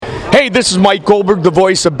Hey, this is Mike Goldberg, the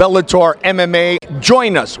voice of Bellator MMA.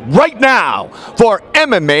 Join us right now for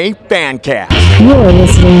MMA Fancast. You're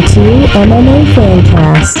listening to MMA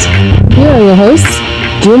Fancast. Here are your hosts,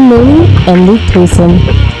 Jim Mooney and Luke Payson.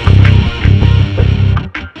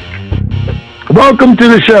 Welcome to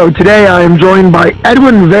the show. Today I am joined by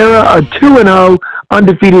Edwin Vera, a 2-0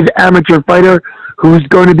 undefeated amateur fighter who's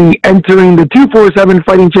going to be entering the 247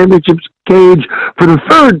 Fighting Championships cage for the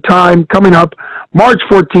third time coming up March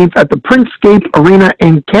 14th at the Princescape Arena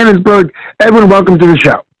in Canonsburg. Edwin, welcome to the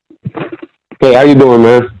show. Hey, how you doing,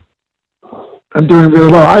 man? I'm doing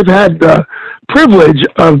really well. I've had the privilege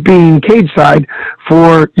of being cage side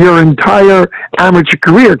for your entire amateur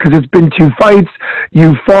career because it's been 2 fights.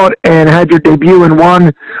 You fought and had your debut and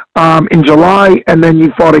won in July, and then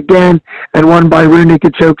you fought again and won by rear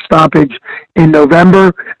naked choke stoppage in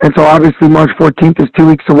November. And so obviously March 14th is 2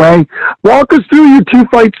 weeks away. Walk us through your 2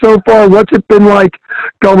 fights so far. What's it been like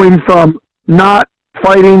going from not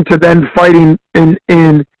fighting to then fighting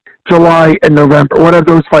in July and November? What have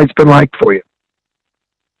those fights been like for you?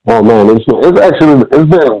 Oh man, it's been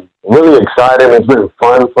really exciting. It's been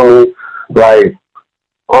fun for me. Like,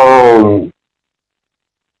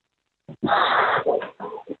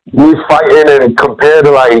 me fighting and compared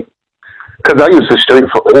to because I used to street,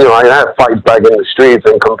 I had fights back in the streets,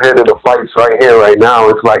 and compared to the fights right here, right now,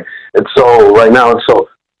 it's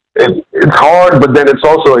hard, but then it's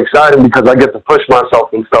also exciting because I get to push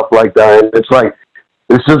myself and stuff like that. And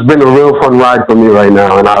it's just been a real fun ride for me right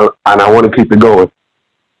now, and I want to keep it going.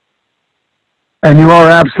 And you are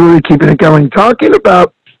absolutely keeping it going. Talking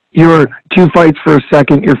about your 2 fights for a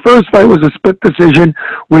second. Your first fight was a split decision,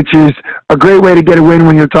 which is a great way to get a win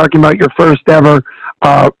when you're talking about your first ever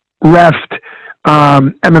reffed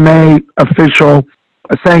MMA official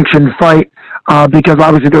sanctioned fight, because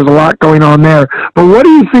obviously there's a lot going on there. But what do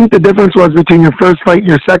you think the difference was between your first fight and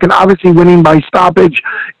your second? Obviously winning by stoppage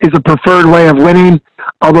is a preferred way of winning,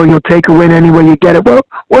 although you'll take a win any way you get it. Well,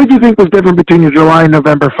 what did you think was different between your July and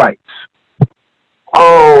November fights?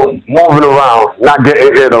 Moving around, not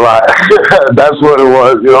getting hit a lot. That's what it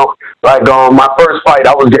was, my first fight,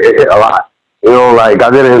 I was getting hit a lot. I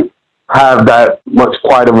didn't have that much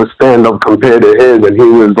quite of a stand-up compared to his, and he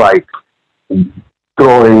was,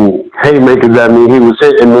 throwing haymakers at me. He was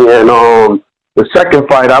hitting me, and the second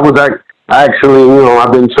fight, I was actually,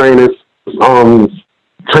 I've been training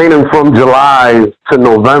from July to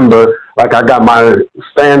November. I got my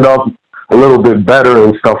stand-up a little bit better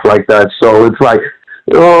and stuff like that. So it's my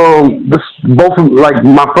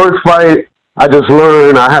first fight, I just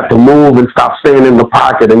learned I have to move and stop staying in the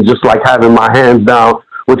pocket and just having my hands down,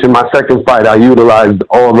 which in my second fight, I utilized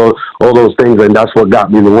all those things, and that's what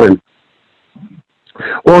got me the win.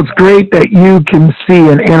 Well, it's great that you can see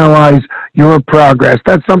and analyze your progress.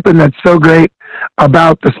 That's something that's so great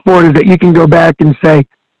about the sport, is that you can go back and say,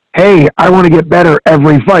 hey, I want to get better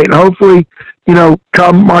every fight. And hopefully,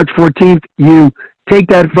 come March 14th, you take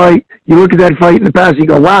that fight, you look at that fight in the past, you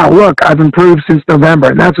go, wow, look, I've improved since November.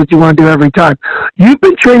 And that's what you want to do every time. You've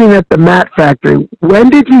been training at the Mat Factory. When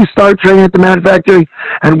did you start training at the Mat Factory?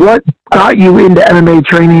 And what got you into MMA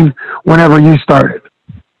training whenever you started?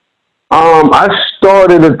 I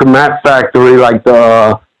started at the Mat Factory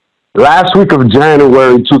the last week of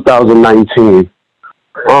January 2019.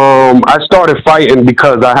 I started fighting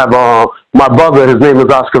because I have my brother. His name is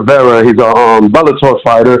Oscar Vera. He's a Bellator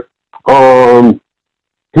fighter.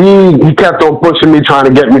 He kept on pushing me, trying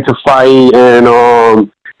to get me to fight, and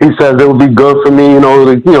he says it would be good for me,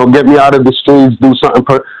 to get me out of the streets, do something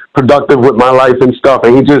productive with my life and stuff.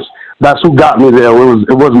 And that's who got me there.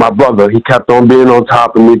 It was my brother. He kept on being on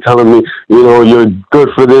top of me, telling me, you're good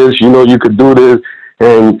for this. You could do this,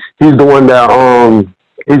 and he's the one that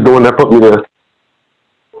put me there.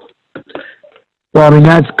 Well,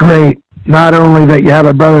 that's great. Not only that you have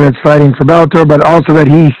a brother that's fighting for Bellator, but also that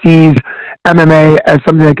he sees MMA as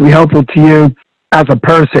something that can be helpful to you as a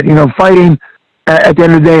person. Fighting at the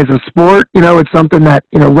end of the day is a sport. It's something that,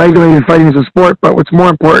 regulated fighting is a sport, but what's more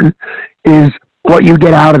important is what you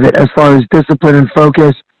get out of it as far as discipline and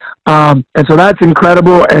focus. And so that's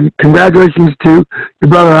incredible. And congratulations to your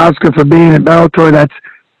brother Oscar for being in Bellator.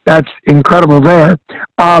 That's incredible there.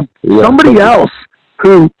 Somebody else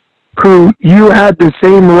who you had the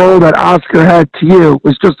same role that Oscar had to you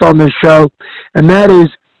was just on this show, and that is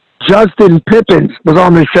Justin Pippins was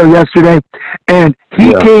on the show yesterday, and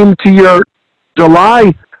he came to your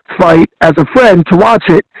July fight as a friend to watch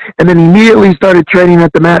it, and then immediately started training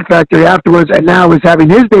at the Mat Factory afterwards, and now is having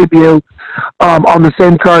his debut on the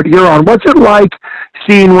same card you're on. What's it like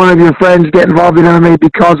seeing one of your friends get involved in MMA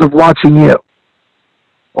because of watching you?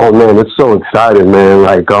 Oh man, it's so exciting,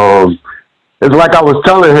 man. it's like I was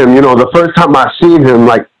telling him, you know, the first time I seen him,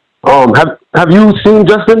 like, have you seen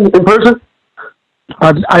Justin in person?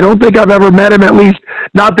 I don't think I've ever met him, at least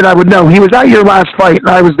not that I would know. He was at your last fight, and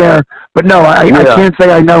I was there, but no, I can't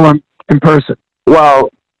say I know him in person. Well,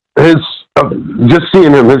 just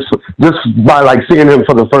seeing him, just by like seeing him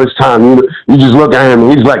for the first time, you just look at him.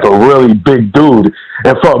 He's like a really big dude,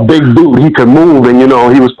 and for a big dude, he could move. And you know,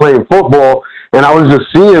 he was playing football, and I was just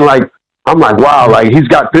seeing like, I'm like, wow, like he's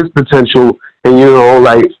got this potential, and you know,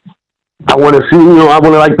 like I want to see, you know, I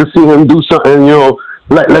would like to see him do something, you know.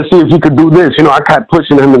 Let's see if he could do this. You know, I kept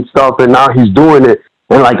pushing him and stuff, and now he's doing it.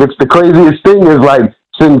 And like, it's the craziest thing is like,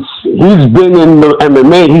 since he's been in the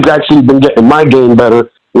MMA, he's actually been getting my game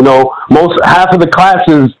better. You know, half of the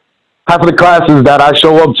classes that I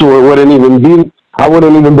show up to, I wouldn't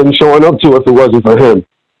even been showing up to if it wasn't for him.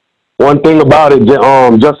 One thing about it,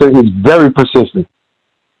 Justin, he's very persistent.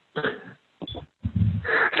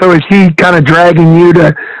 So is he kind of dragging you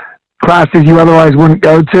to classes you otherwise wouldn't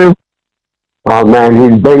go to? Oh man,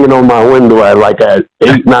 he's banging on my window at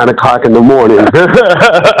 8, 9 o'clock in the morning.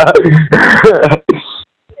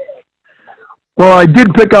 Well, I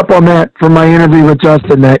did pick up on that from my interview with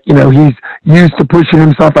Justin, that, you know, he's used to pushing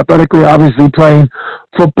himself athletically, obviously playing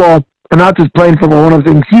football, and not just playing football. One of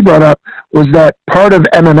the things he brought up was that part of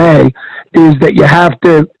MMA is that you have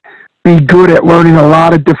to be good at learning a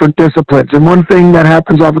lot of different disciplines. And one thing that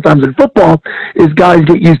happens oftentimes in football is guys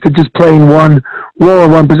get used to just playing one role or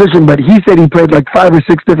one position, but he said he played 5 or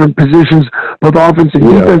 6 different positions, both offense and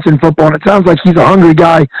defense in football, and it sounds like he's a hungry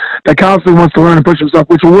guy that constantly wants to learn and push himself,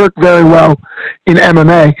 which will work very well in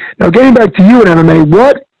MMA. Now, getting back to you in MMA,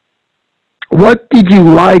 what did you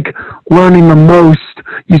like learning the most?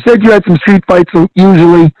 You said you had some street fights, so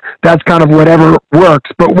usually that's kind of whatever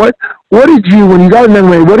works. But what did you, when you got in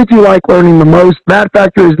MMA, what did you like learning the most? Matt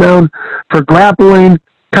Factor is known for grappling.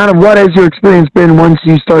 Kind of what has your experience been once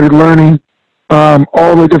you started learning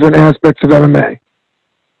all the different aspects of MMA?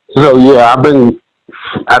 So, yeah, I've been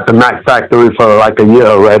at the Mac Factory for a year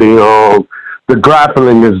already. The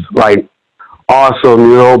grappling is awesome,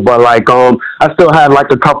 you know, but I still had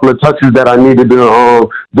a couple of touches that I needed to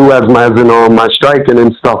do as in my striking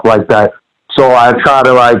and stuff like that. So I try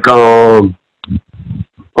to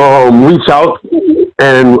reach out,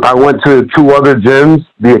 and I went to 2 other gyms,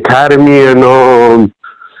 the Academy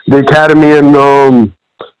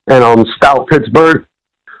and Stout Pittsburgh,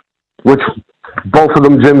 which both of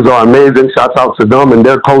them gyms are amazing. Shouts out to them and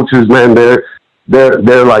their coaches, man. They're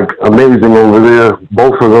amazing over there,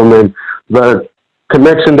 both of them, and the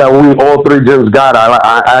connection that all 3 gyms got,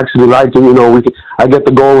 I actually like it. You know, I get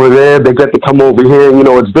to go over there, they get to come over here. You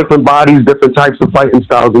know, it's different bodies, different types of fighting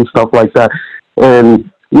styles and stuff like that. And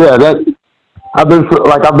yeah, I've been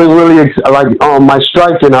really my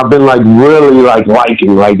striking. I've been really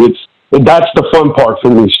liking. That's the fun part for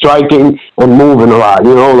me, striking and moving a lot.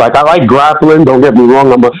 You know, I like grappling. Don't get me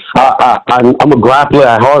wrong. I'm a grappler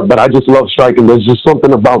at heart, but I just love striking. There's just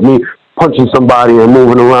something about me punching somebody and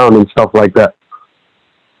moving around and stuff like that.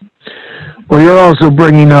 Well, you're also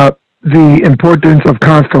bringing up the importance of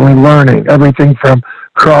constantly learning, everything from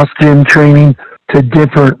cross-gym training to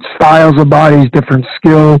different styles of bodies, different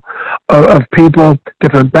skill of people,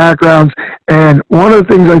 different backgrounds. And one of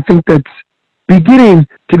the things I think that's beginning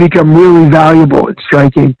to become really valuable in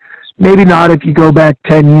striking, maybe not if you go back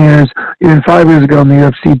 10 years, even 5 years ago in the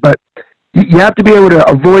UFC, but you have to be able to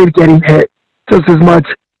avoid getting hit just as much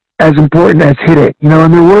as important as hitting, you know.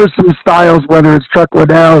 And there were some styles, whether it's Chuck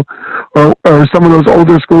Liddell or some of those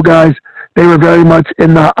older school guys, they were very much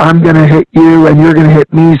in the I'm going to hit you and you're going to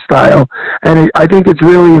hit me style. And I think it's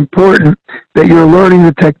really important that you're learning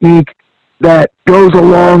the technique that goes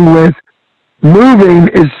along with moving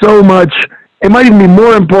is so much, it might even be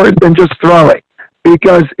more important than just throwing.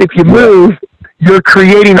 Because if you move, you're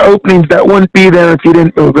creating openings that wouldn't be there if you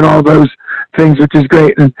didn't move, and all those things, which is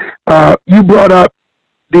great. And you brought up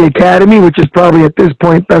the Academy, which is probably at this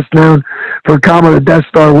point best known for Kama the Death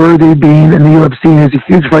Star Worthy being in the UFC. There's a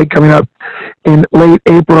huge fight coming up in late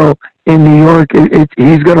April in New York.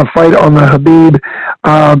 He's going to fight on the Habib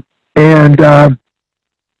and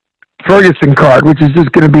Ferguson card, which is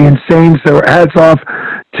just going to be insane. So hats off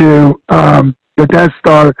to the Death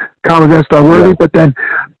Star, Kama Death Star Worthy, yeah. But then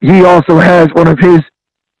he also has one of his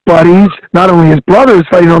buddies, not only his brother is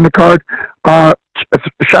fighting on the card,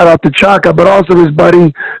 shout out to Chaka, but also his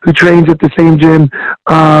buddy who trains at the same gym,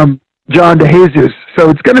 John DeJesus. So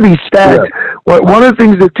it's going to be stacked. Yeah. One of the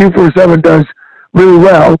things that 247 does really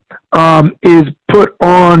well is put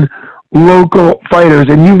on local fighters.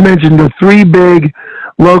 And you've mentioned the 3 big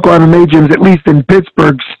local MMA gyms, at least in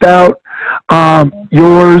Pittsburgh, Stout,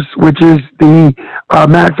 yours, which is the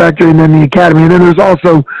Mat Factory, and then the Academy. And then there's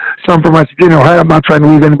also some from us. I'm not trying to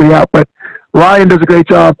leave anybody out, but Ryan does a great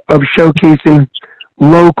job of showcasing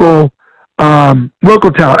local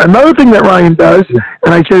talent. Another thing that Ryan does,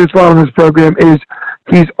 and I say this a lot on this program, is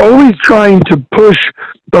he's always trying to push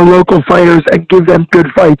the local fighters and give them good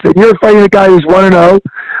fights. And you're fighting a guy who's 1-0,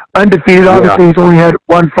 undefeated. Obviously, he's only had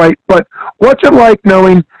one fight. But what's it like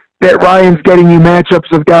knowing that Ryan's getting you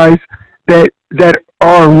matchups of guys that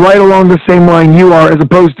are right along the same line you are, as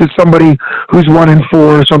opposed to somebody who's 1-4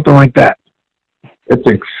 or something like that? It's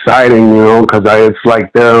exciting, because it's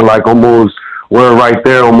like they're like we're right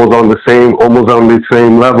there, almost on the same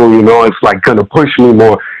level. It's like gonna push me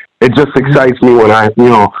more. It just excites me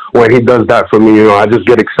when he does that for me. I just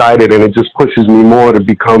get excited, and it just pushes me more to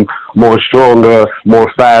become more stronger, more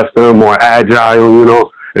faster, more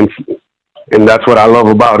agile. And that's what I love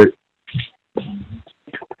about it.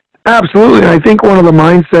 Absolutely. And I think one of the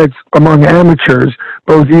mindsets among amateurs,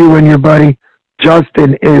 both you and your buddy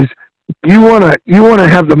Justin, is you want to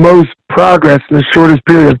have the most progress in the shortest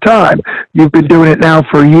period of time. You've been doing it now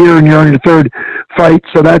for a year, and you're on your third fight,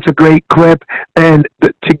 so that's a great clip. And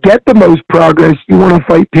to get the most progress, you want to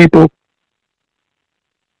fight people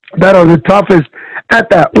that are the toughest at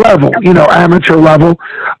that level, amateur level.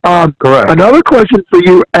 Correct. Another question for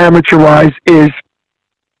you, amateur-wise, is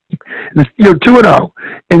you're 2-0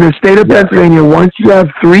 in the state of Pennsylvania. Once you have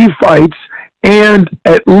 3 fights and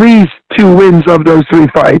at least 2 wins of those 3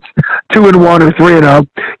 fights, 2-1 or 3-0,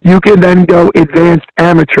 you can then go advanced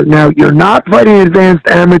amateur. Now, you're not fighting advanced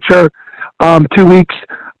amateur 2 weeks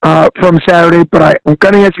from Saturday, but I'm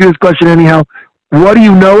going to ask you this question anyhow. What do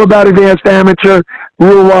you know about advanced amateur,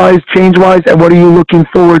 rule-wise, change-wise, and what are you looking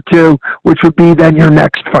forward to, which would be then your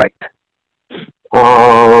next fight?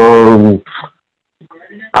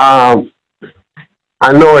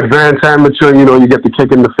 I know advanced amateur, you get the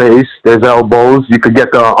kick in the face, there's elbows, you could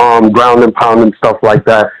get the ground and pound and stuff like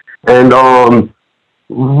that. And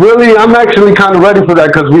really, I'm actually kind of ready for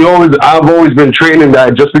that, because I've always been training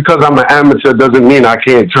that. Just because I'm an amateur doesn't mean I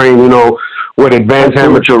can't train, with advanced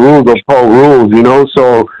amateur rules or pro rules,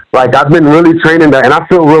 So, like, I've been really training that, and I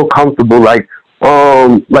feel real comfortable. Like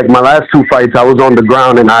my last 2 fights, I was on the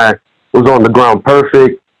ground, and I was on the ground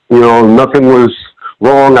perfect. Nothing was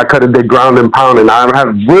wrong. I could have did ground and pound, and I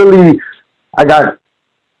got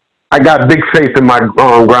big faith in my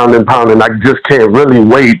ground and pound, and I just can't really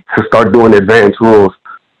wait to start doing advanced rules.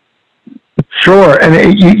 Sure,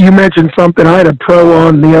 and you mentioned something. I had a pro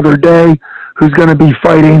on the other day who's going to be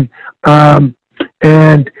fighting and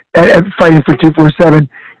fighting for 247,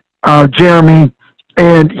 Jeremy,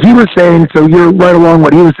 and he was saying, so you're right along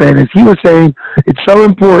what he was saying, it's so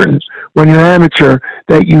important when you're amateur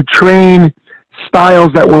that you train styles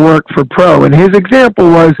that will work for pro. And his example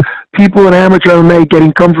was people in amateur MMA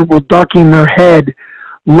getting comfortable ducking their head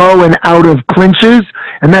low and out of clinches,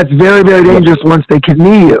 and that's very, very dangerous once they can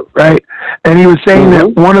knee you, right? And he was saying that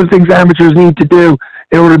one of the things amateurs need to do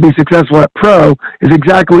in order to be successful at pro is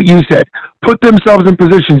exactly what you said. Put themselves in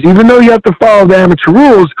positions. Even though you have to follow the amateur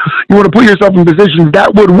rules, you want to put yourself in positions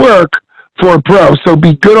that would work for a pro. So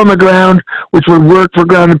be good on the ground, which would work for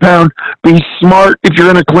ground and pound. Be smart if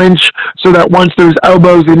you're going to clinch, so that once there's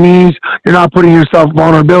elbows and knees, you're not putting yourself in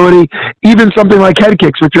vulnerability. Even something like head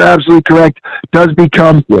kicks, which you're absolutely correct, does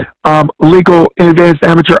become legal in advanced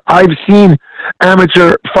amateur. I've seen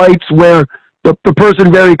amateur fights where the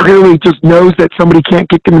person very clearly just knows that somebody can't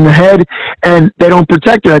kick them in the head, and they don't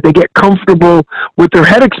protect it. They get comfortable with their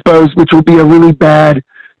head exposed, which will be a really bad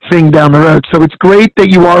thing down the road. So it's great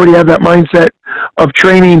that you already have that mindset of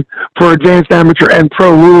training for advanced amateur and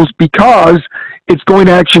pro rules, because it's going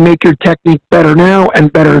to actually make your technique better now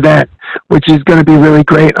and better then, which is going to be really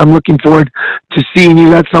great. I'm looking forward to seeing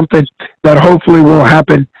you. That's something that hopefully will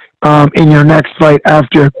happen in your next fight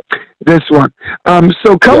after this one.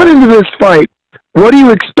 So coming into this fight, what do you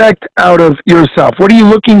expect out of yourself? What are you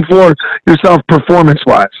looking for yourself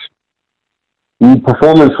performance-wise?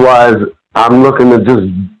 Performance-wise, I'm looking to just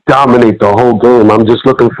dominate the whole game. I'm just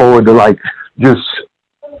looking forward to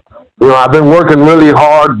I've been working really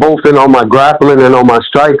hard, both on my grappling and on my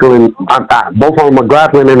striking, both on my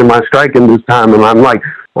grappling and in my striking this time. And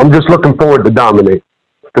I'm just looking forward to dominating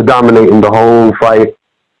the whole fight.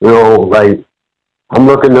 I'm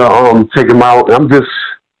looking to take him out.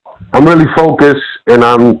 I'm really focused,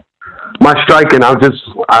 and my striking.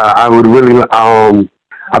 I would really.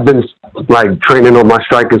 I've been training on my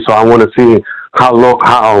striking, so I want to see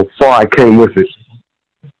how far I came with it.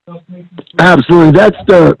 Absolutely. That's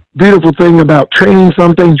the beautiful thing about training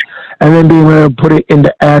something and then being able to put it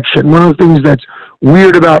into action. One of the things that's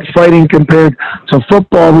weird about fighting compared to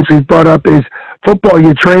football, which we've brought up, is football,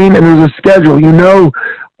 you train and there's a schedule. You know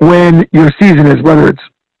when your season is, whether it's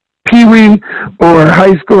Pee-wee or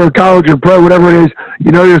high school or college or pro, whatever it is,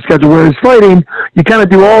 you know your schedule. Whereas fighting, you kind of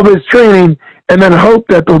do all this training and then hope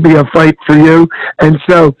that there'll be a fight for you. And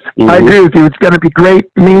so I agree with you. It's going to be great.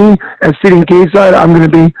 Me, as sitting K-side, I'm going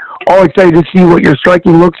to be all excited to see what your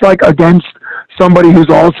striking looks like against somebody who's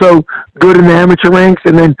also good in the amateur ranks.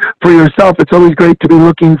 And then for yourself, it's always great to be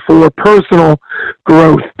looking for personal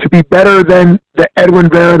growth, to be better than the Edwin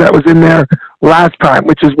Vera that was in there last time,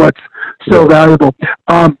 which is what's so valuable.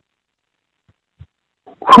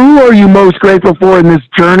 Who are you most grateful for in this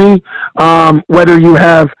journey? Whether you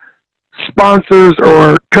have sponsors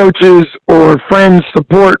or coaches or friends,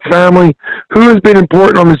 support, family, who has been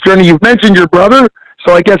important on this journey? You've mentioned your brother,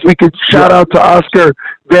 so I guess we could shout out to Oscar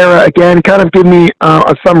Vera again. Kind of give me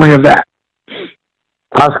a summary of that.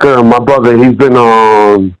 Oscar, my brother, he's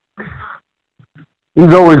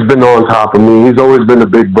always been on top of me. He's always been a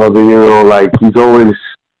big brother, like he's always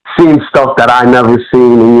seen stuff that I never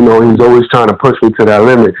seen, and, he's always trying to push me to that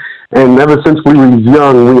limit. And ever since we were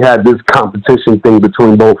young, we had this competition thing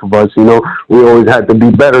between both of us, We always had to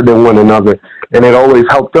be better than one another, and it always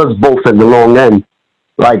helped us both in the long end.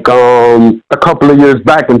 Like, a couple of years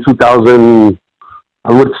back in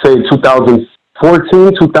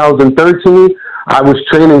 2014, 2013, I was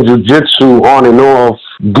training jiu-jitsu on and off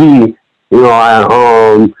gi,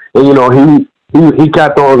 he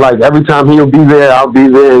kept on, like, every time he'll be there, I'll be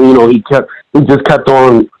there, and, he just kept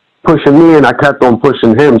on pushing me, and I kept on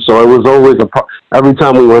pushing him, so it was always every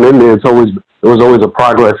time we went in there, it was always a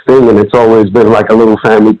progress thing, and it's always been like a little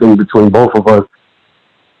family thing between both of us.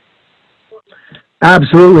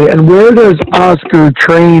 Absolutely. And where does Oscar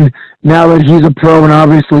train now that he's a pro and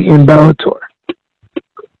obviously in Bellator?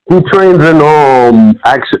 He trains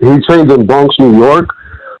in Bronx, New York.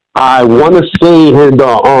 I want to say his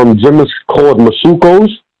gym is called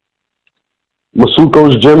Masuko's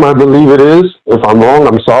gym, I believe it is. If I'm wrong,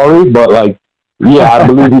 I'm sorry, but I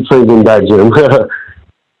believe he trains in that gym.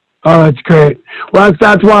 Oh, that's great. Well,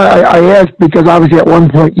 that's why I asked, because obviously at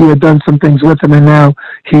one point you had done some things with him and now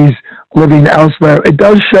he's living elsewhere. It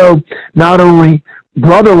does show not only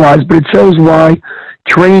brother-wise, but it shows why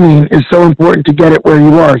training is so important to get it where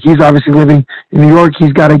you are. He's obviously living in New York.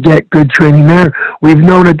 He's got to get good training there. We've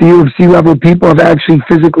known at the UFC level, people have actually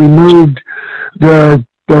physically moved their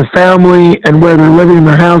family and where they're living in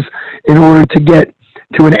their house in order to get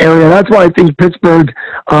to an area. That's why I think Pittsburgh,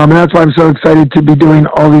 and that's why I'm so excited to be doing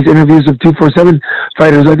all these interviews of 247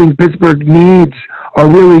 fighters. I think Pittsburgh needs a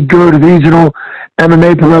really good regional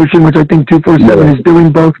MMA promotion, which I think 247 is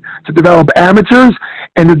doing, both to develop amateurs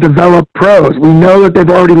and to develop pros. We know that they've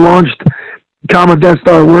already launched Kama Death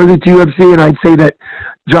Star Worthy to UFC, and I'd say that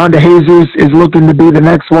John DeJesus is looking to be the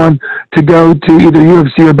next one to go to either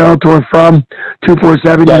UFC or Bellator from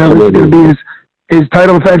 247. You know, it's going to be his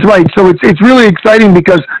title defense, right? So it's really exciting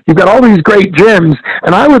because you've got all these great gyms,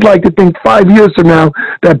 and I would like to think 5 years from now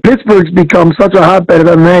that Pittsburgh's become such a hotbed of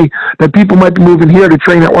MMA that people might be moving here to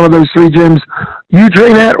train at one of those three gyms you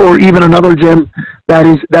train at, or even another gym that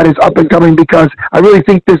is up and coming, because I really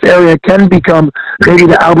think this area can become maybe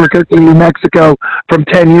the Albuquerque, New Mexico from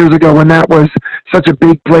 10 years ago, when that was such a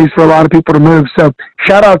big place for a lot of people to move. So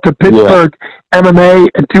shout out to Pittsburgh MMA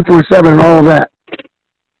and 247 and all of that.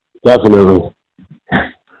 Definitely.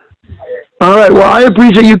 All right. Well, I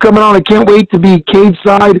appreciate you coming on. I can't wait to be cage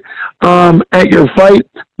side at your fight,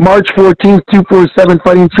 March 14th, 247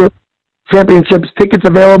 Fighting Championships. Tickets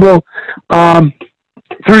available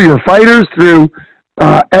through your fighters, through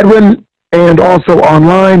Edwin, and also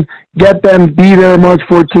online. Get them. Be there March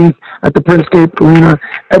 14th at the Princescape Arena.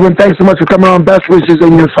 Edwin, thanks so much for coming on. Best wishes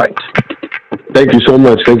in your fight. Thank you so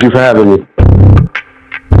much. Thank you for having me.